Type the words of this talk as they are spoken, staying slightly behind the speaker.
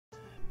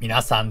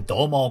皆さん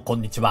どうもこ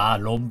んにちは。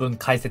論文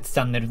解説チ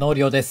ャンネルの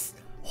りょうです。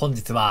本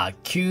日は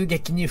急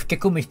激に老け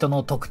込む人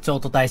の特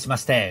徴と題しま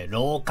して、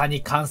老化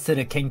に関す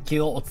る研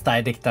究をお伝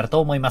えできたらと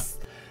思いま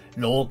す。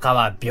老化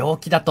は病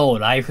気だと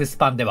ライフス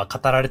パンでは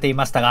語られてい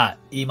ましたが、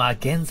今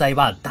現在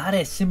は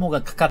誰しも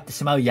がかかって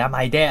しまう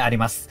病であり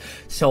ます。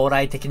将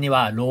来的に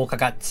は老化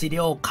が治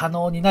療可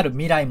能になる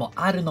未来も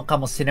あるのか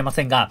もしれま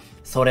せんが、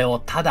それを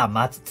ただ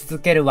待ち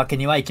続けるわけ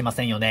にはいきま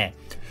せんよね。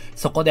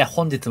そこで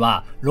本日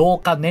は老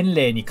化年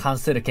齢に関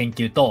する研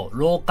究と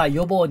老化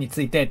予防に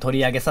ついて取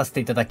り上げさせ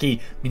ていただき、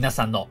皆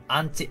さんの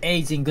アンチエ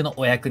イジングの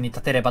お役に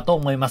立てればと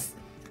思います。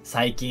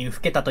最近老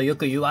けたとよ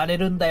く言われ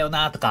るんだよ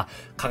なとか、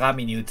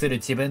鏡に映る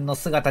自分の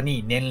姿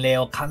に年齢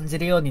を感じ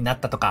るようになっ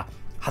たとか、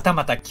はた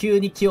また急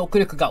に記憶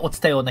力が落ち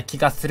たような気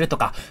がすると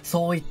か、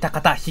そういった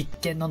方必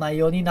見の内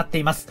容になって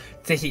います。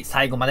ぜひ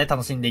最後まで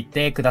楽しんでいっ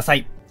てくださ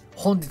い。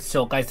本日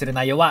紹介する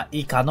内容は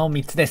以下の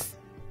3つで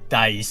す。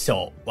第1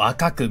章、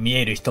若く見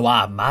える人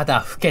はま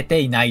だ老け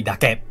ていないだ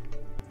け。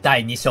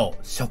第2章、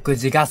食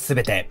事がす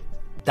べて。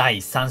第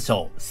3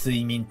章、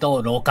睡眠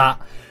と老化。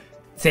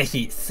ぜ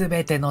ひす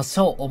べての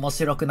章面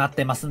白くなっ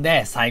てますん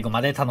で、最後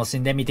まで楽し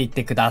んでみていっ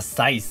てくだ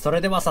さい。そ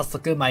れでは早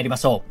速参りま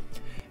しょう。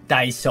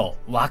第1章、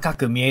若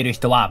く見える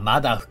人は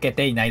まだ老け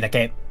ていないだ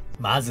け。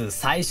まず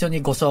最初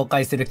にご紹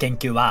介する研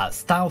究は、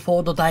スタンフォ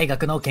ード大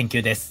学の研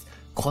究です。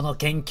この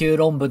研究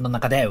論文の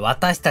中で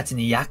私たち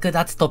に役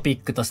立つトピ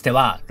ックとして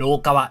は、老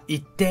化は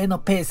一定の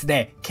ペース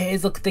で継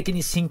続的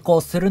に進行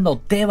するの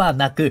では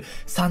なく、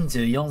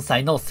34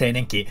歳の青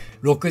年期、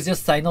60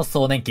歳の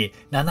壮年期、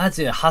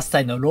78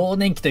歳の老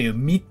年期という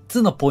3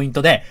つのポイン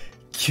トで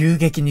急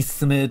激に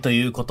進むと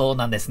いうこと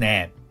なんです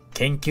ね。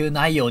研究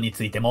内容に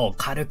ついても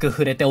軽く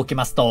触れておき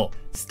ますと、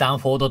スタン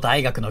フォード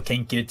大学の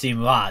研究チー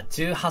ムは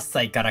18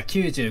歳から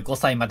95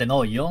歳まで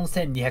の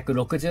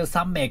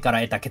4263名か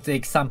ら得た血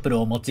液サンプル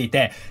を用い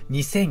て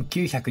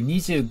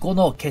2925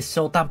の結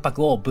晶タンパ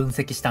クを分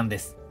析したんで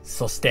す。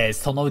そして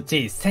そのうち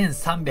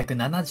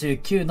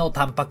1379の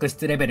タンパク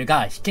質レベル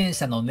が被験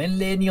者の年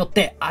齢によっ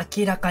て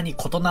明らかに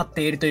異なっ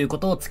ているというこ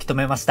とを突き止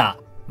めました。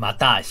ま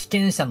た、被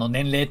験者の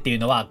年齢っていう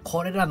のは、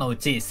これらのう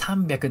ち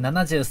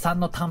373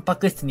のタンパ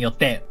ク質によっ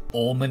て、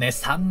おおむね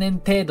3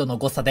年程度の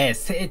誤差で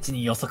精緻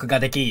に予測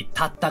ができ、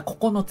たった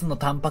9つの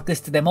タンパク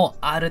質でも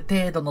ある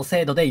程度の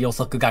精度で予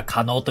測が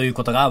可能という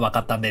ことが分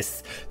かったんで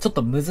す。ちょっ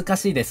と難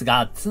しいです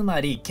が、つ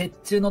まり血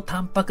中のタ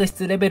ンパク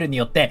質レベルに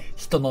よって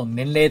人の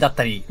年齢だっ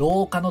たり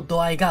老化の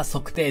度合いが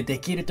測定で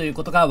きるという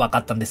ことが分か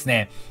ったんです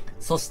ね。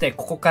そして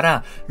ここか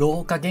ら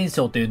老化現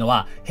象というの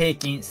は平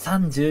均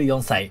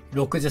34歳、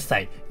60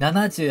歳、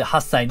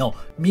78歳の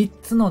3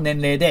つの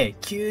年齢で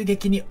急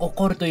激に起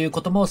こるという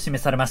ことも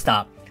示されまし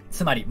た。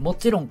つまりも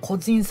ちろん個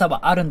人差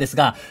はあるんです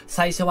が、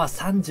最初は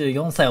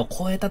34歳を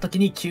超えた時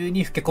に急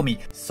に老け込み、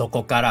そ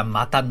こから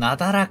またな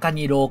だらか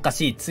に老化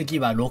し、次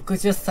は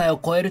60歳を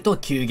超えると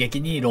急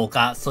激に老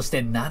化、そし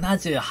て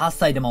78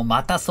歳でも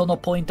またその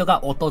ポイント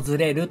が訪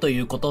れると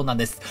いうことなん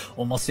です。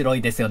面白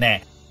いですよ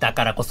ね。だ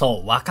からこ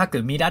そ若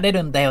く見られ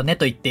るんだよね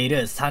と言ってい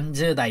る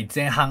30代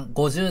前半、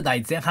50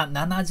代前半、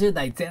70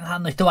代前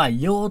半の人は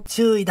要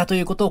注意だと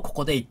いうことをこ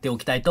こで言ってお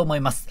きたいと思い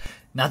ます。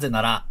なぜ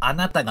ならあ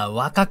なたが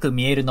若く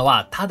見えるの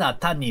はただ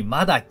単に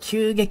まだ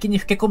急激に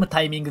老け込む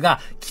タイミングが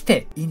来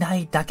ていな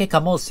いだけ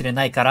かもしれ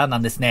ないからな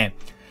んですね。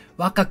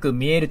若く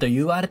見えると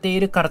言われてい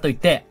るからといっ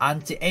てア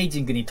ンチエイ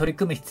ジングに取り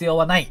組む必要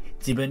はない。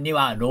自分に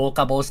は老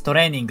化防止ト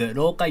レーニング、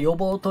老化予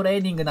防トレ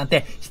ーニングなん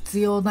て必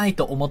要ない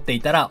と思って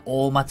いたら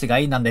大間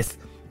違いなんです。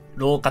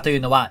老化とい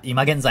うのは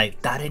今現在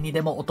誰に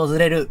でも訪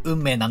れる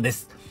運命なんで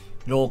す。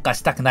老化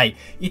したくない。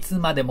いつ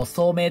までも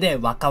聡明で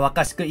若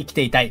々しく生き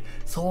ていたい。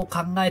そう考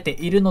えて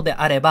いるので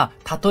あれば、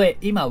たとえ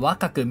今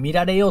若く見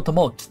られようと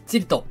もきっ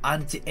ちりとア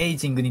ンチエイ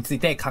ジングについ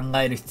て考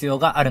える必要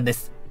があるんで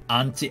す。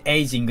アンチエ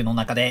イジングの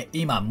中で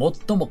今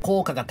最も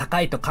効果が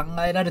高いと考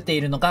えられてい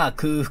るのが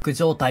空腹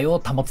状態を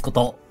保つこ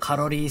と、カ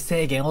ロリー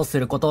制限をす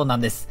ることな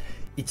んです。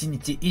1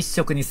日1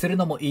食にする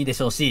のもいいで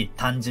しょうし、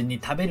単純に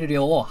食べる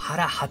量を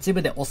腹8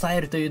分で抑え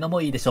るというの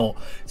もいいでしょ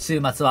う。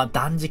週末は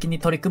断食に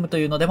取り組むと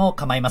いうのでも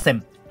構いませ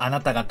ん。あ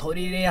なたが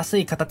取り入れやす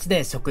い形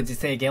で食事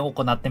制限を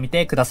行ってみ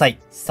てください。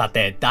さ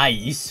て、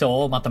第1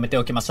章をまとめて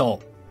おきましょ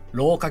う。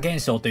老化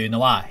現象というの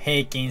は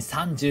平均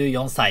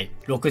34歳、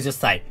60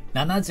歳、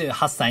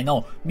78歳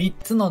の3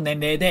つの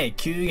年齢で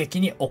急激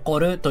に起こ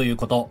るという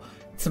こと。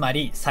つま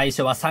り最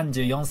初は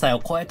34歳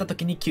を超えた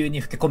時に急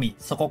に老け込み、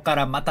そこか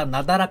らまた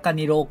なだらか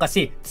に老化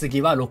し、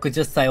次は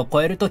60歳を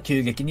超えると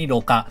急激に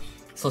老化。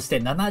そし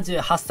て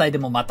78歳で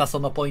もまたそ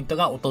のポイント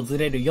が訪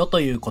れるよ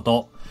というこ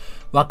と。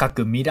若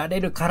く見られ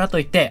るからと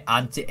いって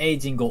アンチエイ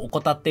ジングを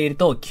怠っている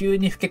と急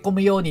に老け込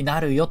むようにな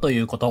るよとい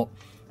うこと。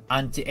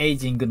アンチエイ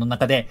ジングの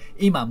中で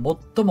今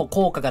最も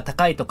効果が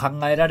高いと考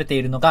えられて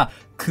いるのが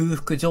空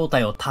腹状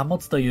態を保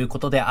つというこ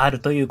とであ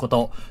るというこ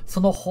と。そ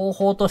の方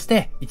法とし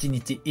て1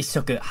日1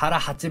食腹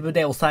8分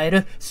で抑え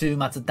る週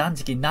末断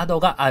食な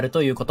どがある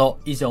ということ。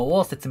以上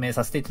を説明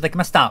させていただき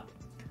ました。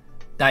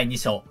第2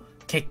章、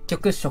結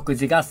局食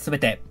事が全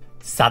て。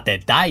さ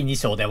て、第2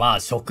章で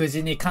は食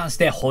事に関し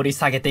て掘り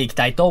下げていき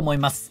たいと思い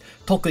ます。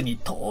特に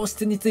糖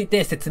質につい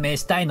て説明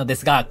したいので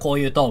すが、こう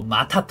言うと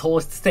また糖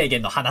質制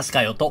限の話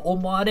かよと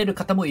思われる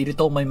方もいる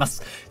と思いま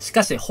す。し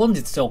かし本日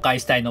紹介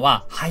したいの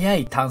は、早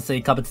い炭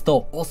水化物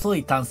と遅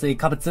い炭水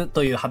化物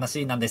という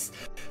話なんです。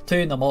と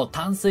いうのも、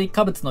炭水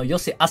化物の良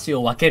し悪し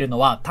を分けるの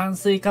は、炭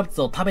水化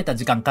物を食べた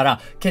時間から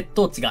血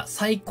糖値が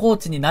最高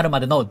値になるま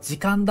での時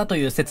間だと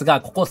いう説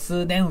がここ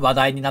数年話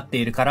題になって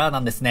いるからな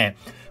んですね。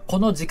こ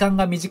の時間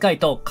が短い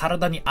と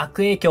体に悪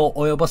影響を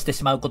及ぼして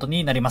しまうこと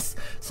になります。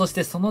そし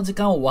てその時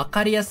間を分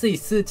かりやすい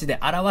数値で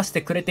表し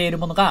てくれている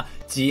ものが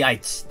GI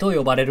値と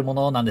呼ばれるも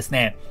のなんです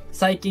ね。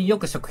最近よ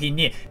く食品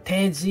に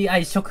低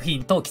GI 食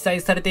品と記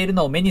載されている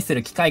のを目にす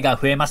る機会が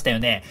増えましたよ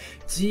ね。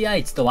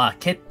GI 値とは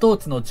血糖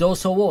値の上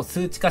昇を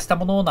数値化した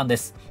ものなんで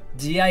す。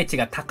GI 値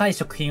が高い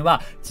食品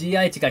は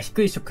GI 値が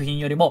低い食品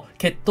よりも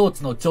血糖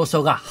値の上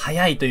昇が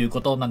早いという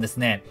ことなんです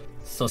ね。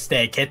そし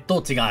て血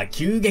糖値が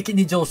急激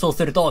に上昇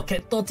すると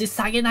血糖値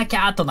下げなき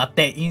ゃとなっ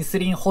てインス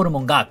リンホル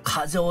モンが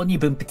過剰に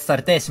分泌さ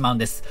れてしまうん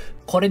です。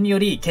これによ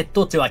り血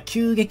糖値は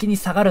急激に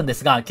下がるんで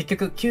すが、結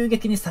局急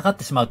激に下がっ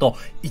てしまうと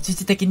一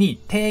時的に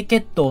低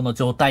血糖の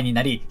状態に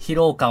なり、疲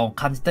労感を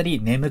感じた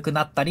り眠く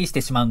なったりし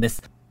てしまうんで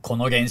す。こ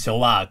の現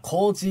象は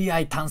高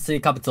GI 炭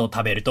水化物を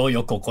食べると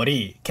よく起こ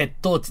り、血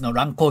糖値の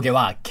乱高下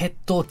は血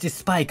糖値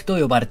スパイクと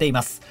呼ばれてい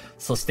ます。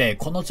そして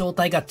この状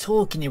態が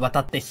長期にわた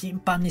って頻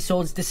繁に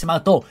生じてしま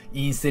うと、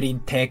インスリン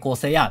抵抗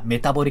性やメ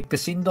タボリック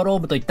シンドロー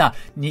ムといった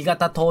2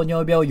型糖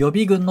尿病予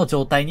備軍の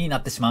状態にな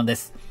ってしまうんで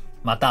す。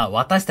また、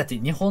私たち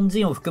日本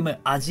人を含む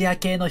アジア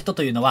系の人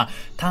というのは、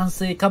炭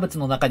水化物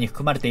の中に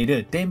含まれてい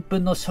る澱粉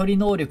の処理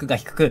能力が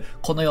低く、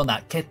このよう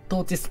な血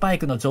糖値スパイ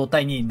クの状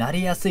態にな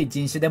りやすい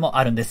人種でも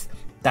あるんです。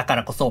だか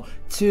らこそ、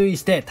注意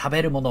して食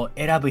べるものを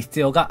選ぶ必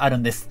要がある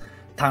んです。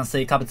炭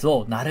水化物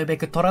をなるべ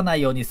く取らな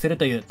いようにする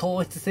という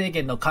糖質制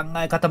限の考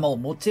え方も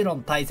もちろ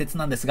ん大切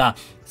なんですが、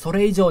そ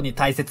れ以上に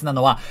大切な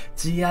のは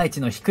GI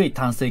値の低い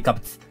炭水化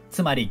物。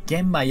つまり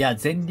玄米や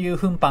全粒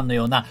粉パンの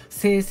ような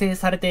生成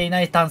されてい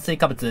ない炭水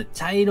化物、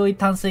茶色い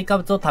炭水化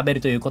物を食べ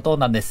るということ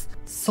なんです。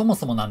そも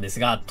そもなんです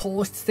が、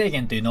糖質制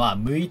限というのは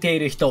向いてい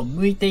る人、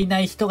向いてい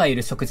ない人がい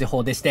る食事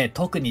法でして、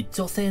特に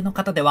女性の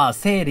方では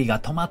生理が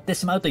止まって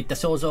しまうといった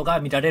症状が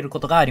見られるこ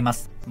とがありま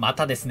す。ま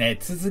たですね、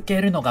続け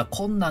るのが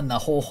困難な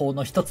方法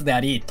の一つであ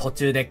り、途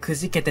中でく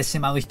じけてし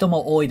まう人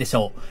も多いでし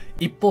ょう。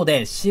一方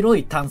で、白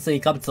い炭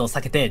水化物を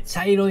避けて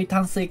茶色い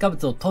炭水化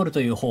物を取る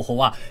という方法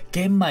は、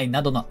玄米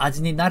などの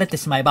味に慣れて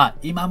しまえば、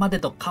今まで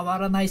と変わ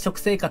らない食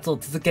生活を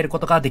続けるこ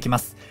とができま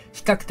す。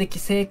比較的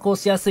成功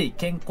しやすい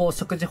健康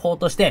食事法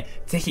として、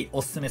ぜひ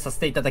お勧めさせ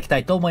ていただきた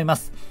いと思いま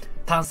す。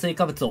炭水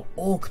化物を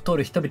多く摂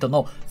る人々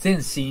の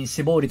全死因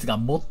死亡率が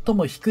最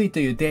も低いと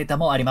いうデータ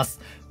もありま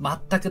す。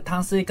全く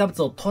炭水化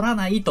物を摂ら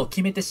ないと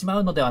決めてしま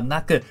うのでは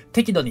なく、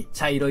適度に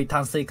茶色い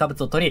炭水化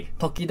物を摂り、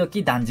時々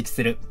断食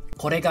する。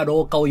これが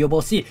老化を予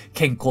防し、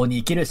健康に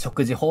生きる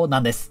食事法な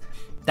んです。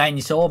第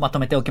2章をまと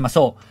めておきまし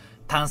ょう。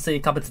炭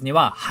水化物に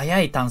は早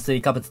い炭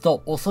水化物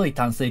と遅い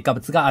炭水化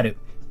物がある。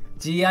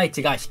GI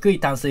値が低い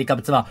炭水化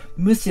物は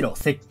むしろ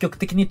積極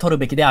的に摂る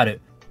べきであ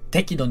る。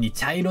適度に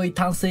茶色い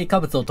炭水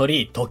化物を摂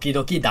り、時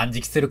々断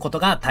食すること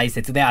が大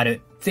切であ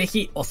る。ぜ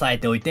ひ押さえ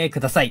ておいてく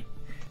ださい。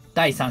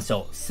第3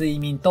章、睡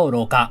眠と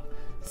老化。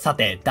さ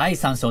て、第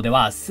3章で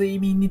は睡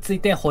眠につい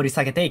て掘り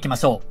下げていきま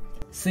しょう。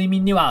睡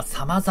眠には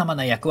様々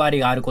な役割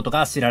があること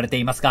が知られて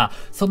いますが、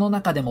その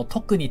中でも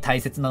特に大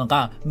切なの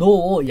が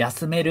脳を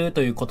休める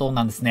ということ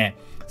なんですね。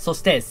そ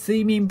して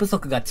睡眠不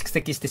足が蓄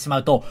積してしま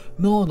うと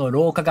脳の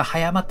老化が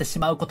早まってし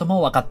まうこと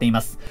も分かってい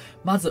ます。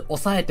まず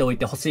押さえておい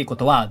てほしいこ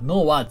とは、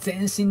脳は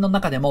全身の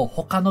中でも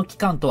他の器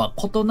官とは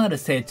異なる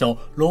成長、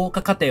老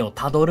化過程を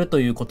たどると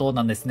いうこと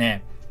なんです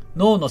ね。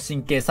脳の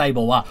神経細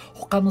胞は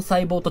他の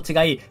細胞と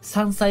違い、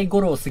3歳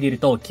頃を過ぎる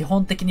と基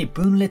本的に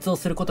分裂を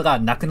することが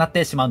なくなっ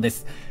てしまうんで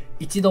す。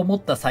一度持っ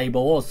た細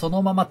胞をそ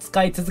のまま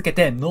使い続け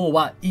て脳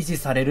は維持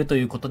されると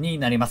いうことに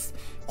なります。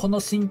こ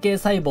の神経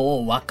細胞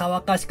を若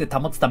々しく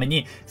保つため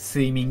に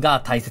睡眠が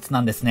大切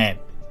なんですね。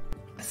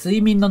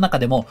睡眠の中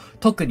でも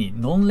特に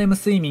ノンレム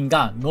睡眠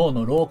が脳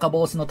の老化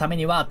防止のため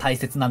には大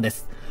切なんで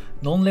す。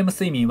ノンレム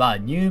睡眠は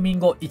入眠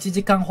後1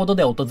時間ほど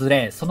で訪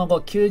れ、その後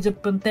90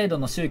分程度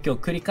の周期を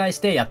繰り返し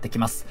てやってき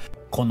ます。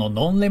この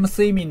ノンレム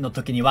睡眠の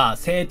時には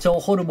成長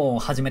ホルモンを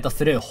はじめと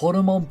するホ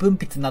ルモン分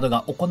泌など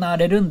が行わ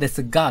れるんで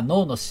すが、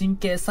脳の神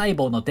経細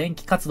胞の電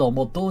気活動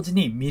も同時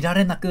に見ら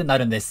れなくな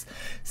るんです。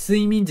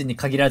睡眠時に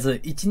限ら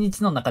ず1日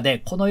の中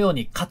でこのよう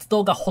に活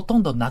動がほと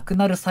んどなく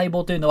なる細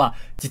胞というのは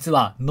実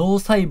は脳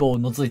細胞を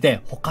除い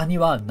て他に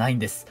はないん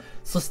です。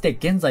そして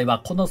現在は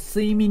この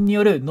睡眠に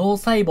よる脳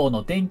細胞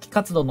の電気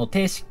活動の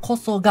停止こ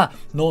そが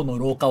脳の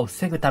老化を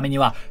防ぐために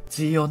は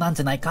重要なん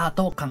じゃないか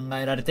と考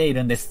えられてい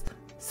るんです。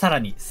さら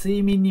に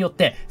睡眠によっ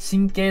て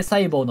神経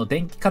細胞の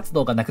電気活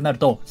動がなくなる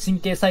と神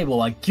経細胞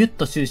はギュッ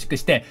と収縮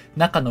して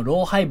中の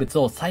老廃物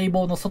を細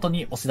胞の外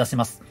に押し出し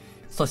ます。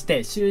そし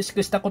て収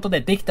縮したことで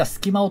できた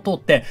隙間を通っ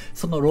て、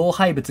その老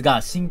廃物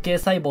が神経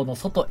細胞の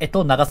外へ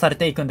と流され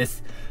ていくんで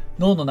す。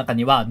脳の中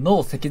には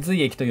脳脊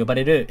髄液と呼ば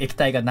れる液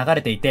体が流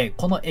れていて、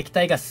この液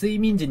体が睡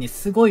眠時に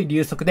すごい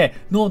流速で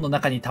脳の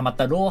中に溜まっ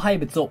た老廃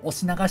物を押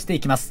し流してい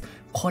きます。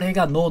これ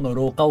が脳の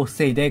老化を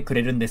防いでく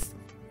れるんです。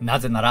な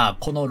ぜなら、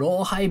この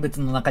老廃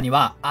物の中に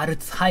はアル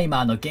ツハイ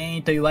マーの原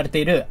因と言われて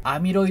いるア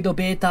ミロイド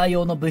β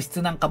用の物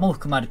質なんかも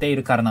含まれてい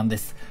るからなんで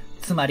す。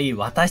つまり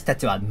私た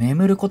ちは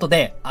眠ること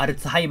でアル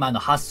ツハイマーの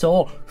発症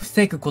を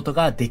防ぐこと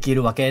ができ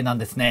るわけなん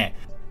ですね。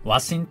ワ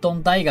シント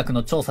ン大学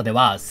の調査で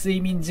は、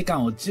睡眠時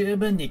間を十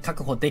分に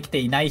確保できて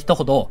いない人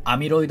ほどア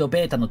ミロイド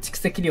β の蓄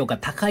積量が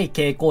高い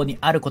傾向に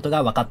あること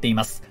が分かってい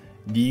ます。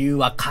理由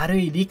は軽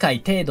い理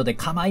解程度で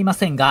構いま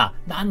せんが、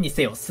何に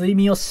せよ睡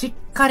眠をし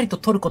っかりと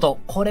取ること、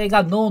これ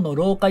が脳の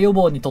老化予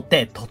防にとっ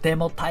てとて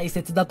も大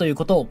切だという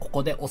ことをこ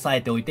こで押さ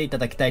えておいていた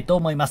だきたいと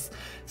思います。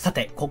さ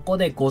て、ここ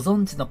でご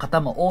存知の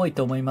方も多い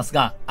と思います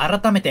が、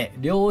改めて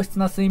良質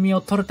な睡眠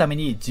を取るため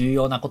に重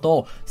要なこと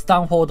をスタ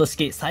ンフォード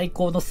式最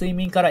高の睡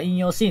眠から引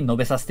用し述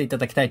べさせていた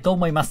だきたいと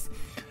思います。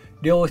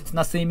良質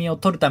な睡眠を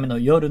取るための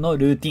夜の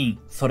ルーティン。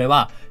それ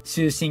は、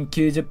就寝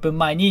90分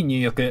前に入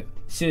浴。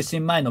就寝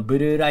前のブ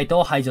ルーライト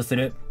を排除す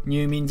る。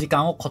入眠時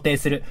間を固定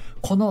する。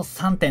この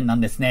3点なん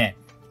ですね。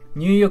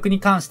入浴に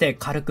関して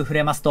軽く触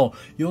れますと、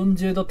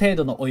40度程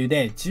度のお湯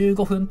で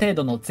15分程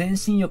度の全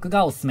身浴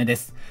がおすすめで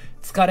す。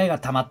疲れが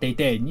溜まってい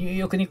て入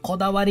浴にこ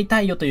だわりた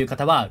いよという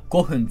方は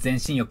5分全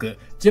身浴、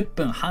10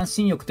分半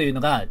身浴という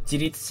のが自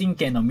律神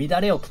経の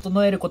乱れを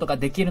整えることが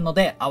できるの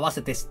で合わ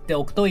せて知って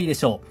おくといいで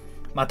しょう。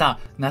また、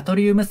ナト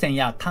リウム泉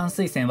や炭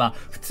水泉は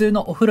普通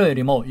のお風呂よ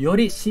りもよ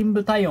り深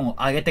部体温を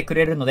上げてく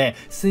れるので、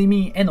睡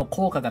眠への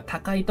効果が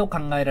高いと考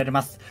えられ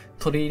ます。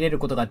取り入れる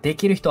ことがで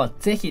きる人は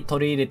ぜひ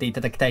取り入れてい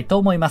ただきたいと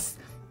思います。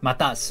ま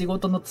た、仕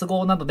事の都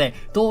合などで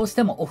どうし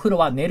てもお風呂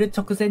は寝る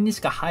直前にし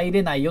か入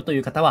れないよとい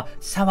う方は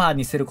シャワー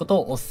にすること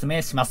をお勧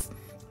めします。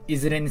い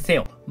ずれにせ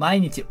よ、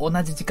毎日同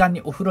じ時間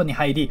にお風呂に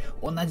入り、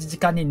同じ時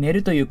間に寝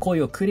るという行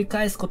為を繰り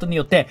返すことに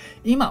よって、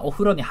今お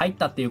風呂に入っ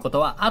たっていうこと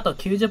は、あと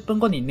90分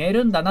後に寝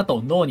るんだな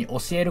と脳に教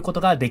えること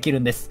ができる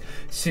んです。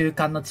習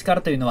慣の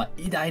力というのは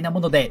偉大なも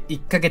ので、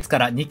1ヶ月か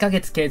ら2ヶ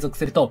月継続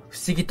すると、不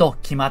思議と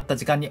決まった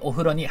時間にお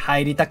風呂に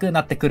入りたく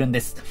なってくるん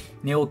です。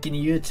寝起き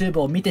に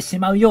YouTube を見てし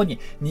まうように、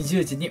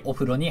20時にお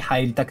風呂に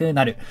入りたく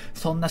なる。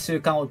そんな習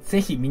慣を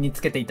ぜひ身に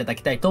つけていただ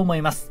きたいと思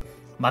います。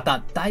ま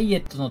た、ダイエ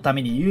ットのた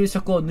めに夕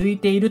食を抜い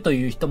ていると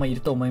いう人もいる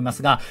と思いま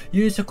すが、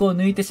夕食を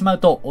抜いてしまう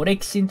と、オレ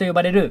キシンと呼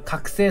ばれる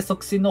覚醒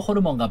促進のホ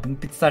ルモンが分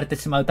泌されて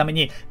しまうため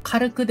に、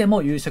軽くで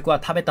も夕食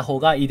は食べた方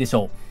がいいでし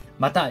ょう。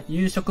また、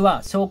夕食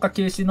は消化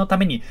吸収のた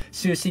めに、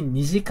就寝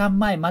2時間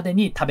前まで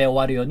に食べ終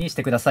わるようにし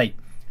てください。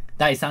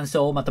第3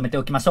章をまとめて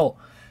おきましょ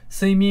う。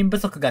睡眠不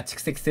足が蓄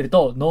積する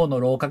と脳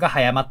の老化が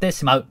早まって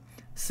しまう。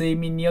睡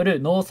眠による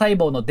脳細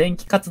胞の電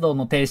気活動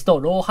の停止と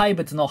老廃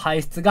物の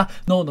排出が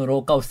脳の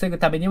老化を防ぐ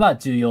ためには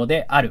重要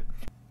である。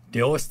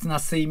良質な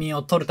睡眠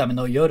をとるため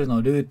の夜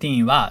のルーテ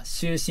ィンは、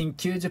就寝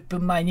90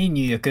分前に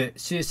入浴、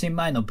就寝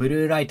前のブ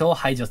ルーライトを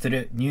排除す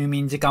る、入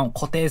眠時間を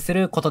固定す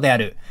ることであ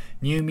る。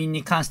入眠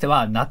に関して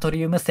はナト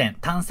リウム泉、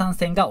炭酸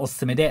泉がおす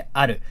すめで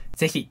ある。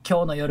ぜひ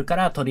今日の夜か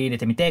ら取り入れ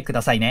てみてく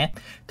ださいね。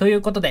とい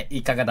うことで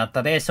いかがだっ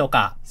たでしょう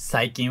か。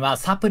最近は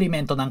サプリ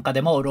メントなんか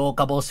でも老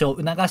化防止を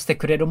促して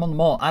くれるもの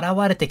も現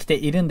れてきて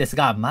いるんです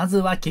が、まず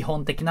は基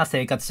本的な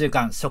生活習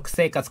慣、食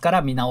生活か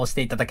ら見直し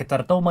ていただけた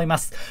らと思いま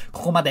す。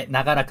ここまで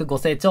長らくご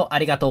清聴あ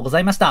りがとうござ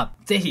いました。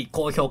ぜひ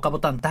高評価ボ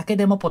タンだけ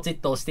でもポチッ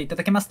と押していた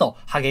だけますと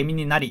励み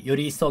になり、よ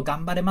り一層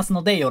頑張れます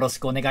のでよろし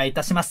くお願いい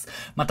たします。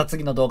また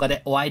次の動画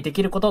でお会いで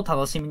きることを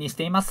楽しみにし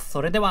ています。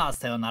それでは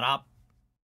さようなら。